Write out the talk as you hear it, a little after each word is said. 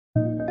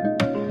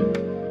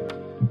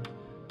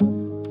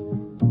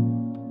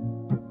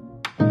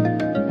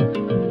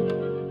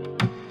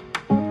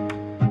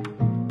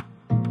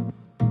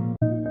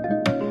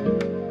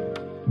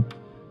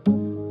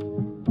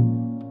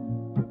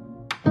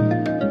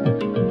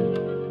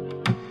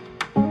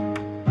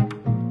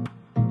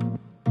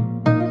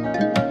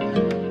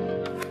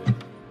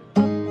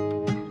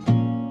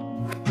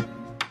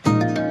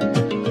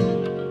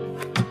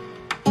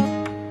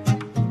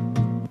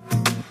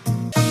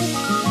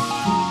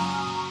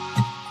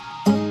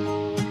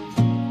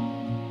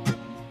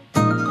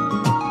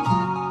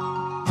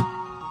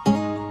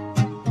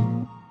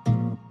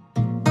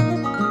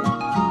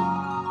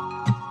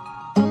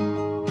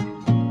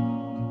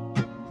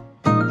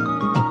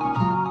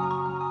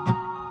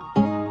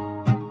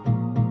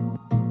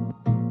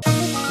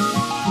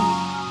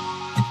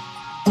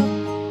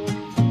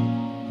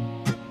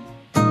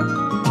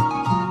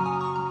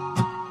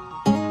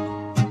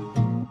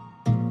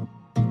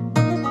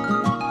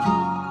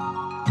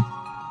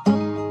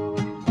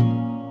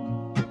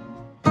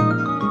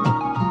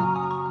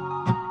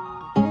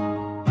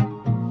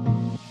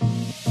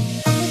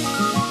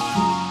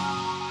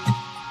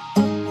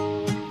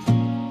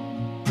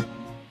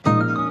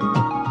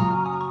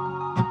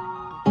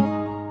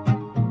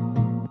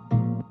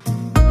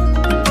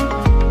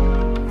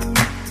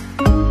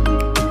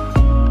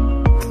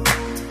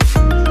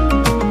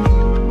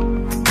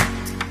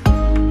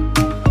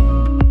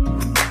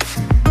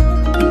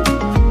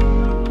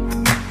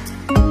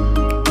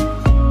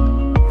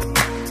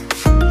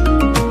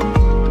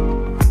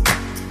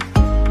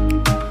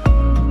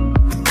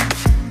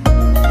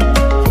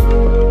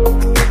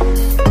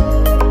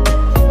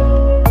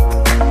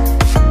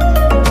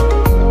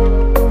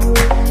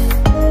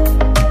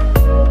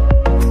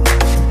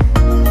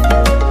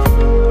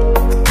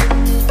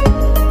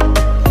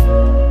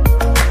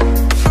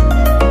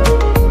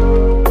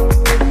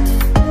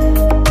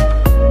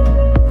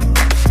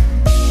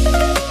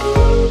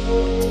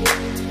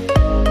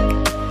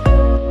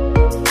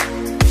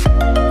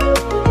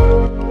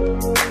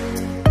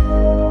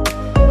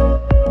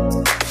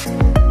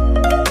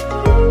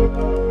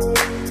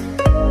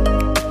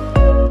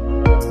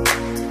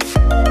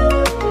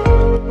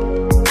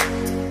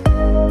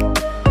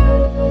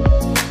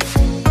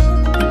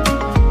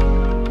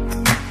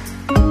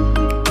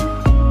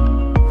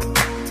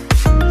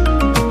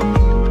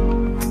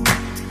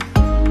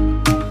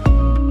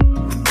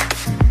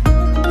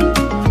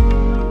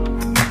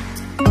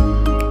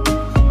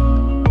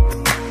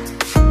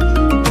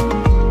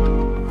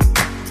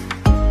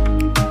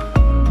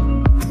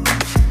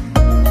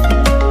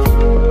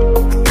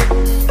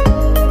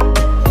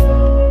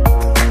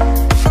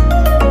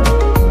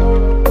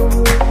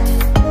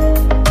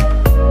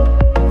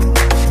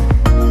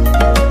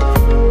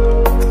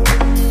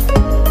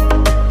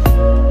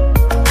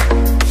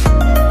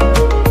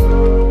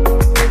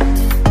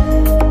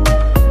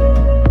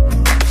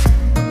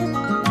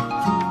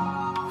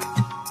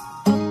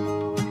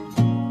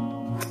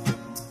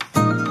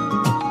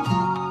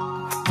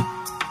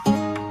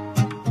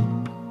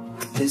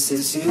This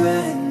is the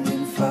end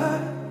in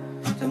fire,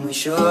 then we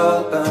shall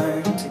all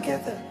burn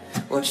together.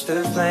 Watch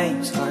the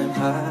flames climb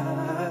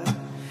high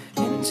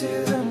into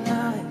the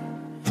night,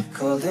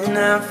 calling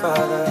out,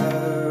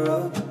 Father,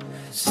 oh,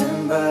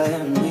 stand by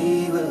and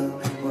we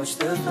will watch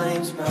the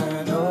flames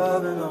burn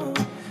over and on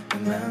the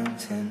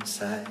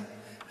mountainside.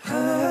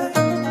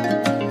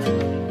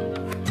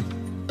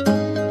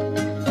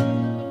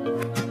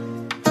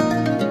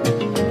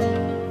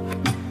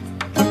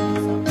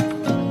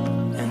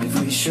 And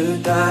if we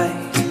should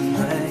die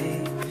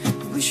tonight,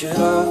 we should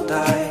all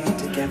die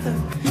together.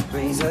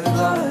 Raise a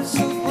glass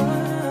of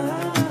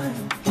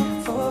wine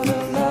for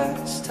the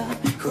last time,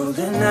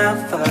 calling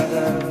out,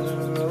 Father,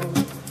 oh,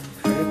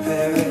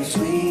 prepare as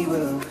we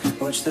will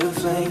watch the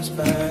flames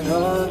burn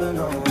over and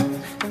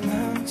on the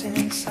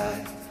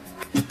mountainside.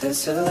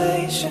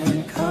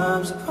 Desolation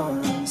comes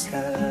upon the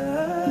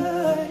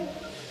sky.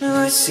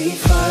 Now I see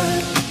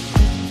fire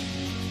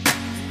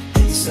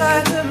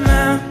inside the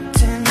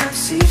mountain. I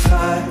see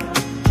fire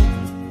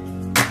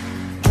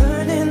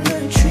burning the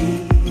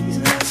trees,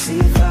 and I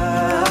see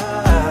fire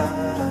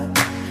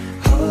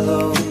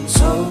hollow and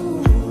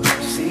soul. I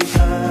see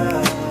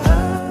fire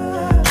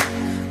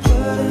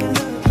blood in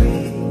the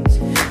breeze.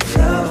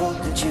 But I hope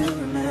that you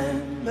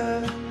remember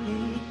me.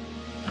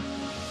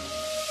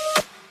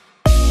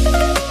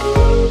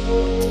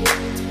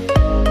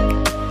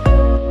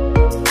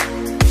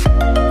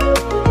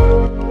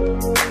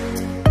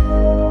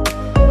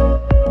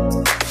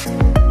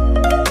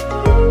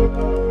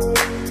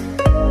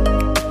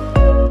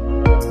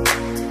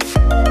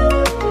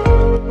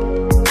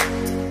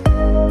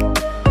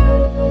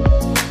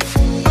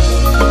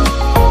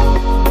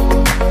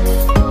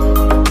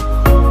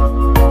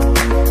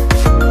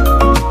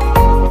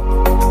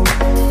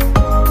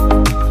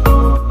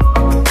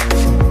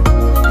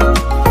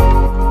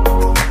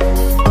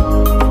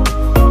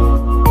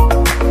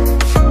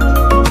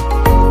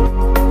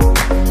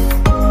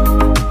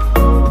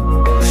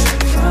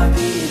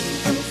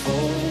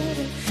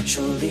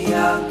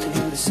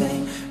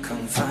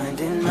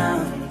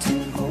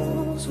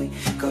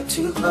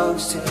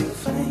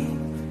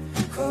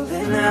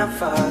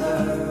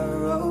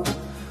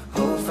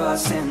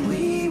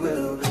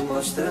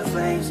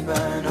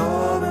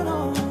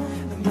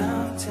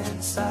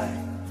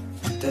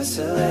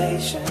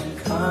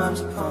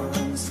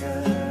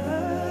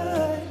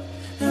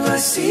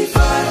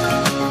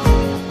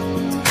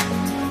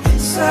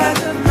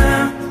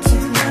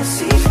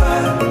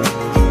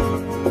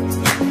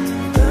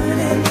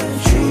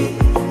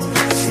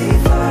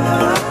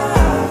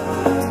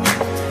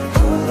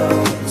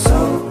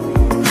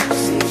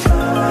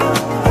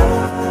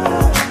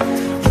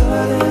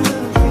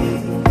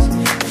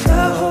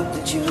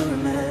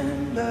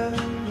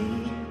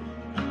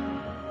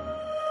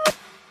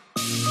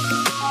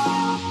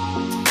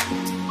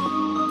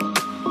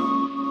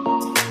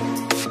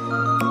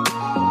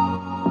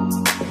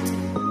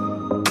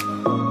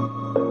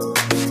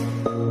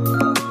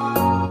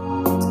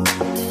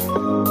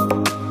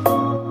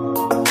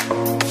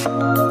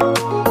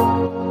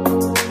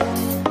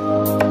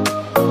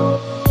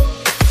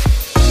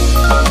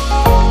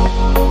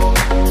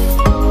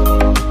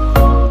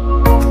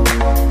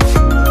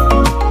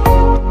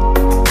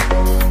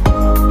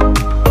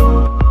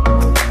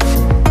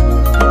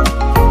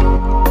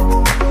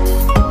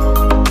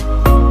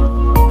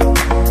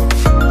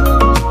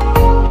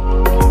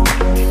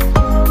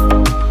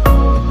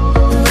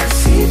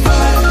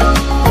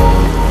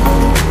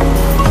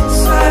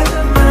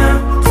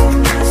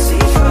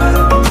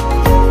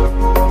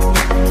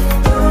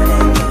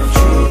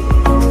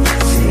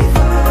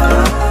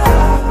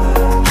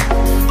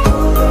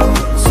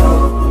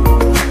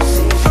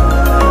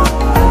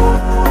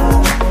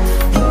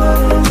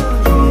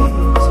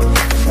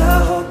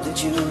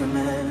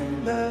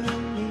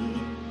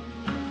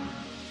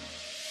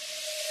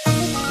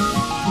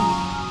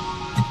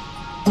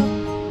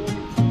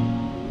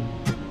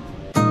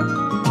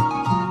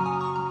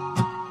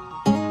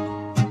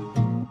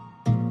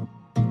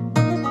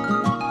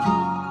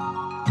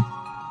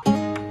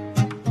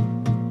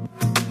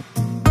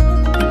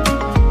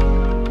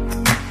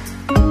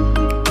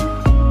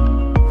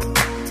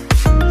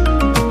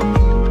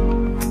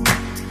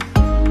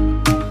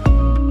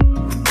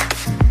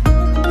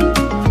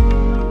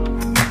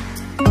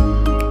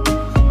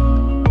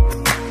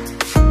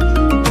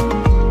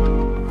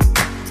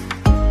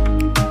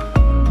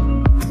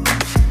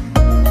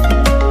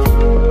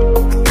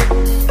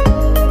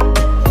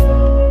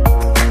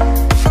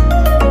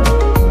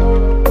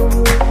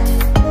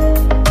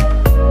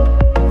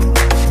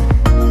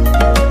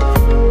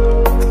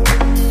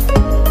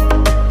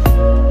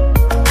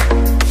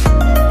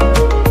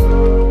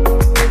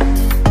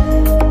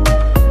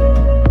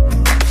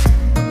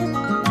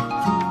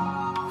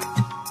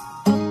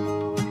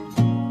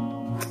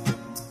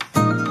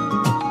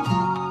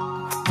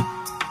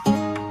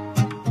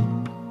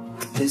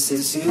 This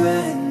is the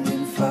end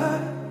in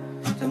fire,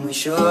 then we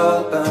shall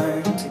all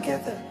burn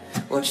together.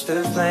 Watch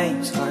the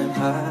flames climb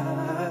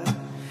high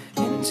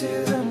into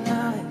the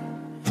night,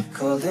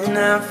 calling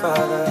out,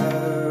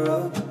 Father,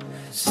 oh,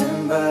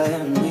 by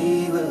and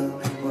we will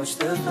watch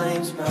the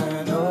flames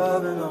burn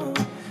over and on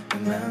the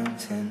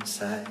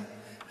mountainside.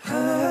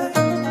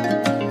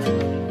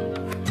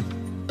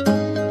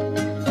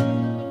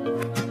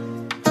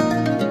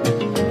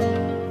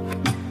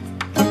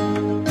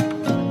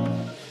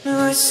 Now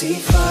I see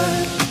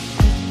fire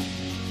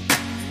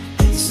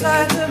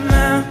inside the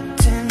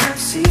mountain. I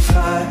see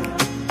fire